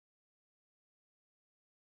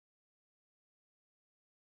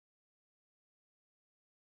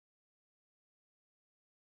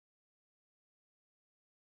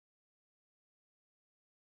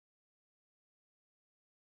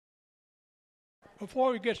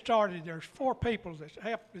Before we get started, there's 4 people that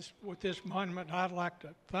helped us with this monument. I'd like to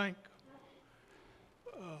thank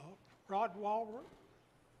Rod Walbert,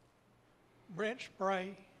 Brent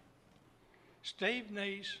Spray, Steve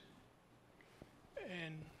Neese,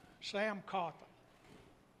 and Sam Cawthon.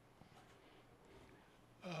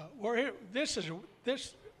 We're here.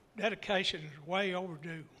 This dedication is way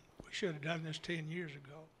overdue. We should have done this 10 years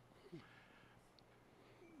ago.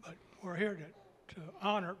 But we're here to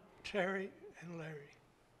honor Terry and Larry.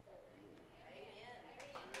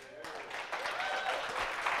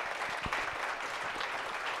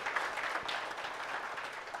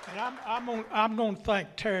 And I'm going to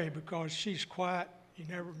thank Terry because she's quiet. You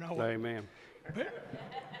never know. Amen.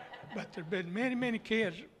 But there've been many, many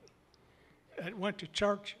kids that went to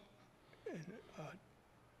church and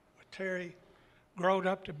with Terry, growed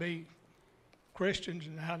up to be Christians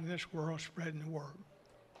and out in this world spreading the word.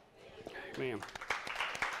 Amen.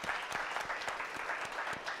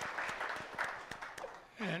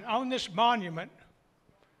 And on this monument,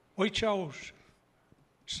 we chose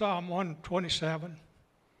Psalm 127,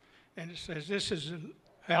 and it says, "This is the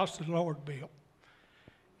house the Lord built."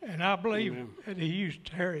 And I believe Amen. that He used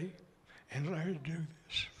Terry and Larry to do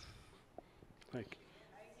this. Thank you.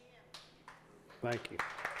 Thank you.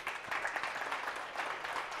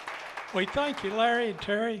 We thank you, Larry and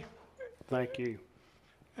Terry, Thank you.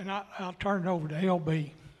 and I'll turn it over to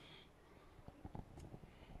LB.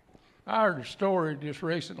 I heard a story just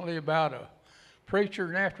recently about a preacher,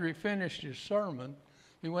 and after he finished his sermon,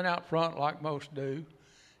 he went out front like most do,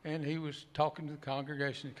 and he was talking to the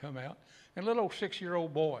congregation to come out, and a little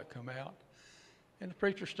 6-year-old boy come out, and the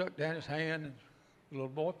preacher stuck down his hand, and the little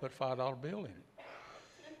boy put a $5 bill in it.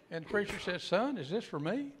 And the preacher said, "Son, is this for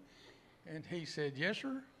me?" And he said, "Yes,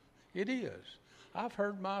 sir, it is. I've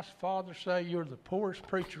heard my father say you're the poorest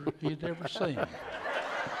preacher he'd ever seen."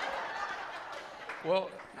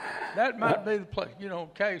 Well, that might be the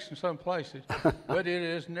case in some places, but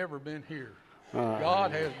it has never been here.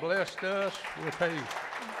 God has blessed us with a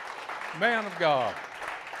man of God.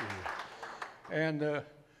 And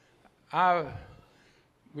I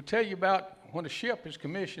would tell you about when a ship is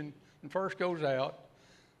commissioned and first goes out,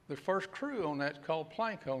 the first crew on that is called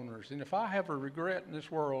plank owners. And if I have a regret in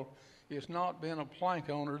this world, it's not been a plank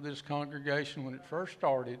owner of this congregation when it first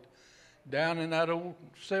started, down in that old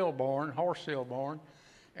horse cell barn,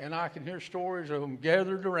 and I can hear stories of them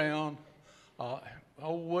gathered around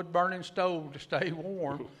old wood-burning stove to stay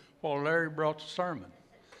warm while Larry brought the sermon.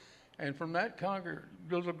 And from that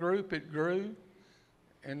little group, it grew,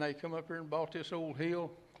 and they come up here and bought this old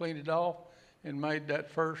hill, cleaned it off, and made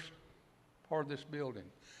that first part of this building.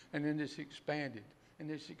 And then it's expanded,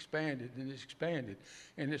 and it's expanded, and it's expanded.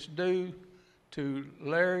 And it's due to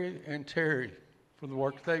Larry and Terry for the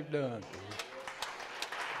work they've done.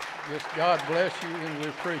 Just God bless you, and we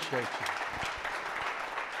appreciate you.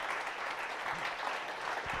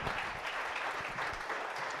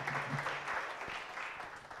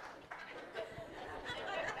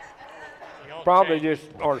 Probably just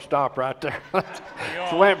ought to stop right there.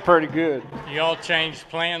 It went pretty good. Y'all changed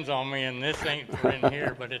plans on me, and this ain't for in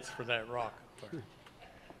here, but it's for that rock up there.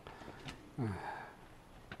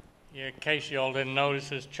 Yeah, in case y'all didn't notice,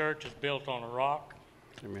 this church is built on a rock.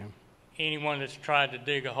 Amen. Anyone that's tried to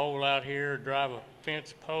dig a hole out here, drive a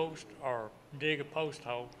fence post, or dig a post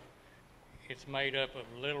hole, it's made up of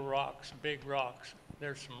little rocks, big rocks.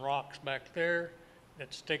 There's some rocks back there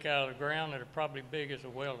that stick out of the ground that are probably big as a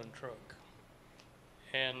welding truck.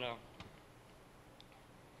 And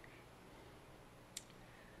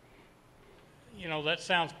that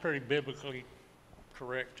sounds pretty biblically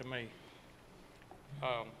correct to me.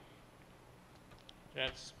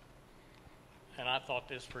 And I thought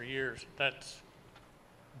this for years. That's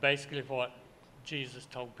basically what Jesus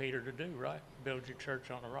told Peter to do, right? Build your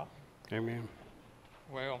church on a rock. Amen.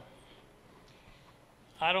 Well,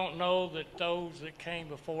 I don't know that those that came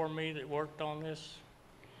before me that worked on this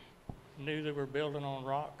knew they were building on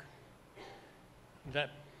rock.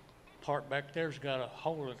 That part back there's got a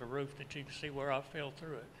hole in the roof that you can see where I fell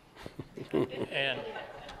through it. And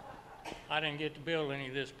I didn't get to build any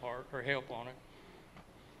of this part or help on it.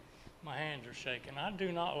 My hands are shaking. I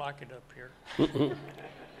do not like it up here.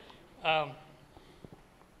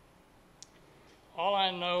 All I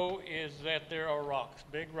know is that there are rocks,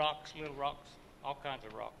 big rocks, little rocks, all kinds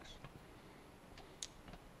of rocks.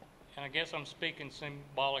 And I guess I'm speaking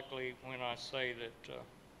symbolically when I say that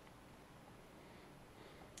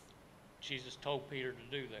Jesus told Peter to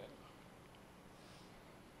do that.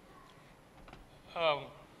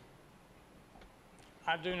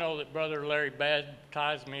 I do know that Brother Larry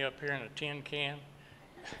baptized me up here in a tin can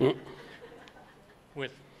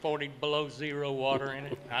with 40 below zero water in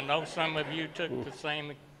it. I know some of you took the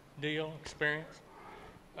same experience.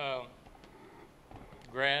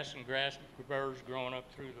 Grass and grass burrs growing up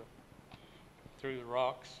through the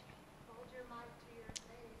rocks. Hold your mic to your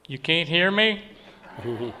face. You can't hear me?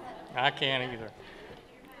 I can't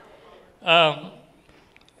either.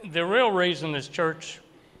 The real reason this church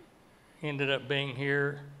ended up being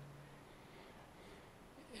here,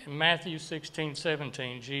 in Matthew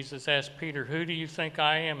 16:17, Jesus asked Peter, "Who do you think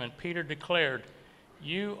I am?" And Peter declared,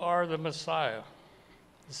 "You are the Messiah,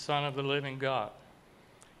 the Son of the living God."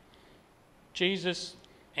 Jesus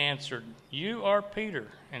answered, "You are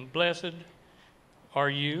Peter, and blessed are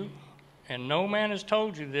you, and no man has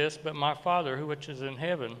told you this but my Father which is in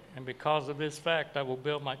heaven, and because of this fact I will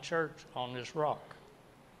build my church on this rock."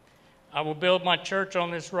 I will build my church on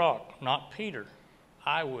this rock, not Peter.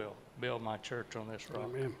 I will build my church on this rock.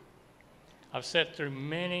 Amen. I've sat through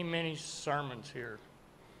many, many sermons here,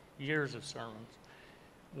 years of sermons,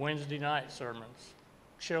 Wednesday night sermons,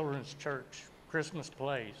 children's church, Christmas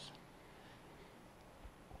plays.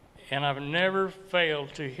 And I've never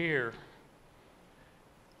failed to hear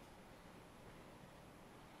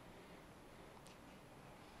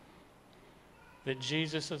that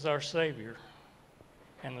Jesus is our Savior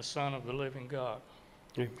and the Son of the living God.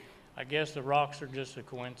 Amen. I guess the rocks are just a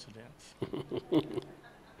coincidence.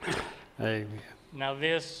 Amen. Now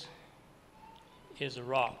this is a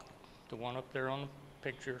rock, the one up there on the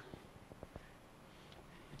picture.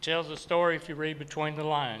 It tells a story, if you read between the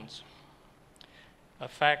lines, a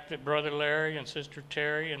fact that Brother Larry and Sister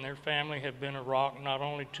Terri and their family have been a rock not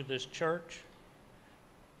only to this church,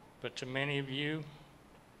 but to many of you,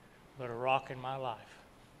 but a rock in my life.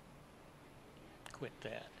 Quit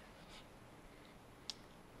that.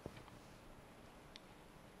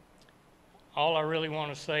 All I really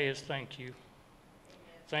want to say is thank you.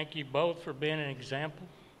 Thank you both for being an example.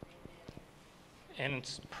 And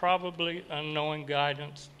it's probably unknowing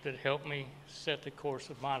guidance that helped me set the course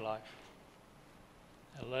of my life.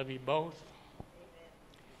 I love you both.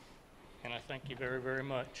 And I thank you very, very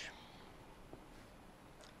much.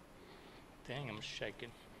 Dang, I'm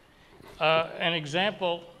shaking. An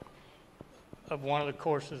example of one of the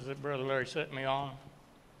courses that Brother Larry set me on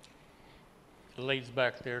leads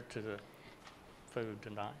back there to the food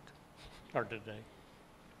tonight, or today.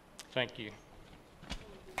 Thank you.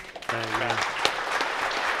 Amen.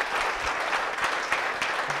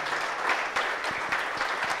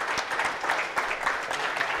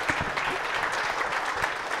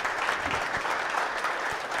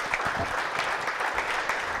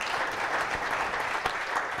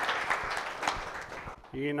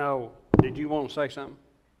 You know, did you want to say something?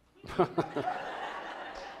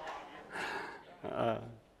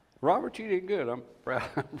 Robert, you did good. I'm proud.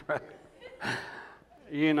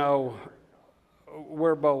 You know,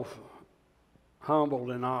 we're both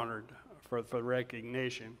humbled and honored for the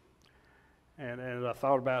recognition. And as I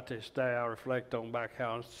thought about this day, I reflect on back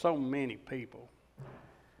how so many people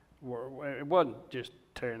were, it wasn't just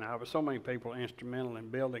Terri and I, but so many people instrumental in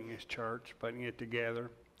building this church, putting it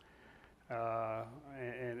together.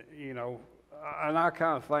 And you know, and I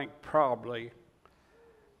kind of think probably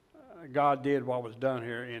God did what was done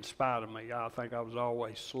here in spite of me. I think I was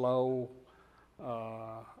always slow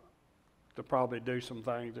to probably do some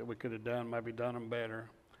things that we could have done, maybe done them better.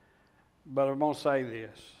 But I'm going to say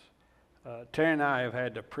this. Terri and I have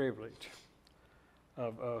had the privilege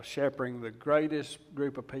of shepherding the greatest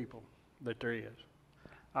group of people that there is.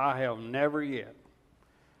 I have never yet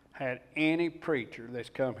had any preacher that's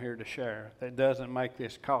come here to share that doesn't make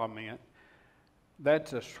this comment. That's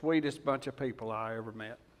the sweetest bunch of people I ever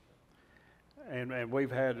met. And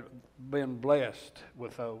we've been blessed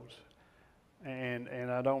with those. And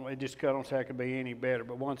it just don't say I could be any better.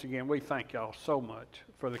 But once again, we thank y'all so much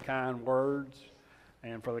for the kind words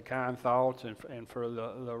and for the kind thoughts and for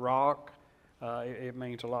the rock. It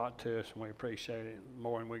means a lot to us, and we appreciate it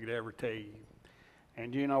more than we could ever tell you.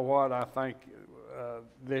 And you know what? I think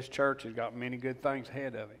this church has got many good things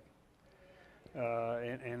ahead of it.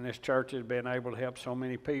 And this church has been able to help so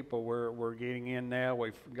many people. We're getting in now.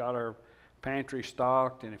 We've got our pantry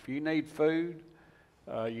stocked, and if you need food,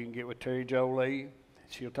 you can get with Terry Jolie.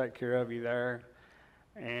 She'll take care of you there.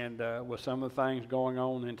 And with some of the things going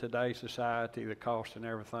on in today's society, the cost and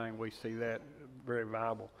everything, we see that very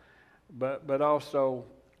viable. But also,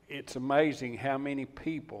 it's amazing how many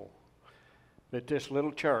people that this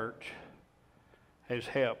little church has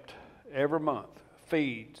helped every month,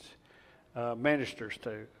 feeds, ministers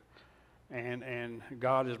to. And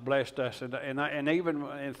God has blessed us, and even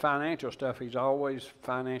in financial stuff, He's always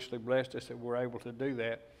financially blessed us that we're able to do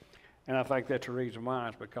that. And I think that's the reason why,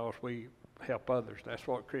 is because we help others. That's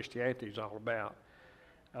what Christianity is all about.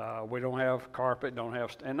 We don't have carpet,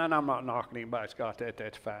 and then I'm not knocking anybody that's got that,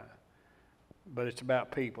 that's fine. But it's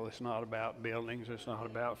about people. It's not about buildings. It's not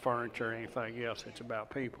about furniture or anything else. It's about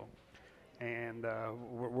people. And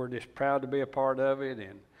we're just proud to be a part of it.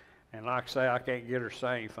 And like I say, I can't get her to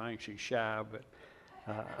say anything. She's shy,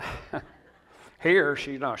 but here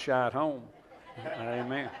she's not shy at home.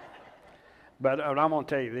 Amen. But I'm going to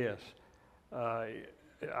tell you this.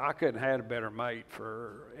 I couldn't have had a better mate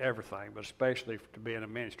for everything, but especially to be in a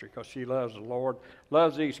ministry, because she loves the Lord,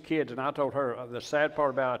 loves these kids. And I told her, the sad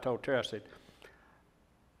part about it, I told her, I said,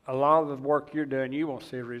 a lot of the work you're doing, you won't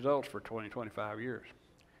see the results for 20, 25 years.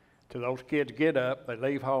 Till those kids get up, they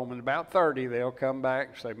leave home, and about 30, they'll come back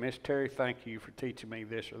and say, Miss Terry, thank you for teaching me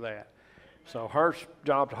this or that. So her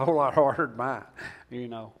job's a whole lot harder than mine, you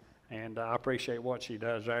know, and I appreciate what she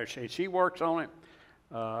does there. She works on it.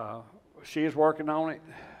 She is working on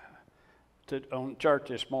it on church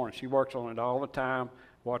this morning. She works on it all the time,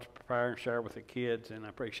 what's prepare and share with the kids, and I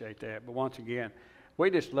appreciate that. But once again, we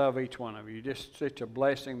just love each one of you. Just such a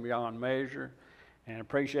blessing beyond measure, and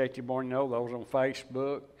appreciate you more than you know, those on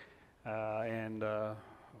Facebook. And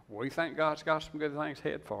we think God's got some good things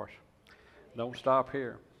ahead for us. Don't stop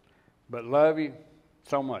here. But love you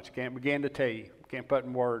so much. Can't begin to tell you. Can't put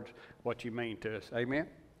in words what you mean to us. Amen?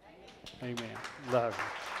 Amen. Love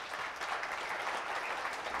you.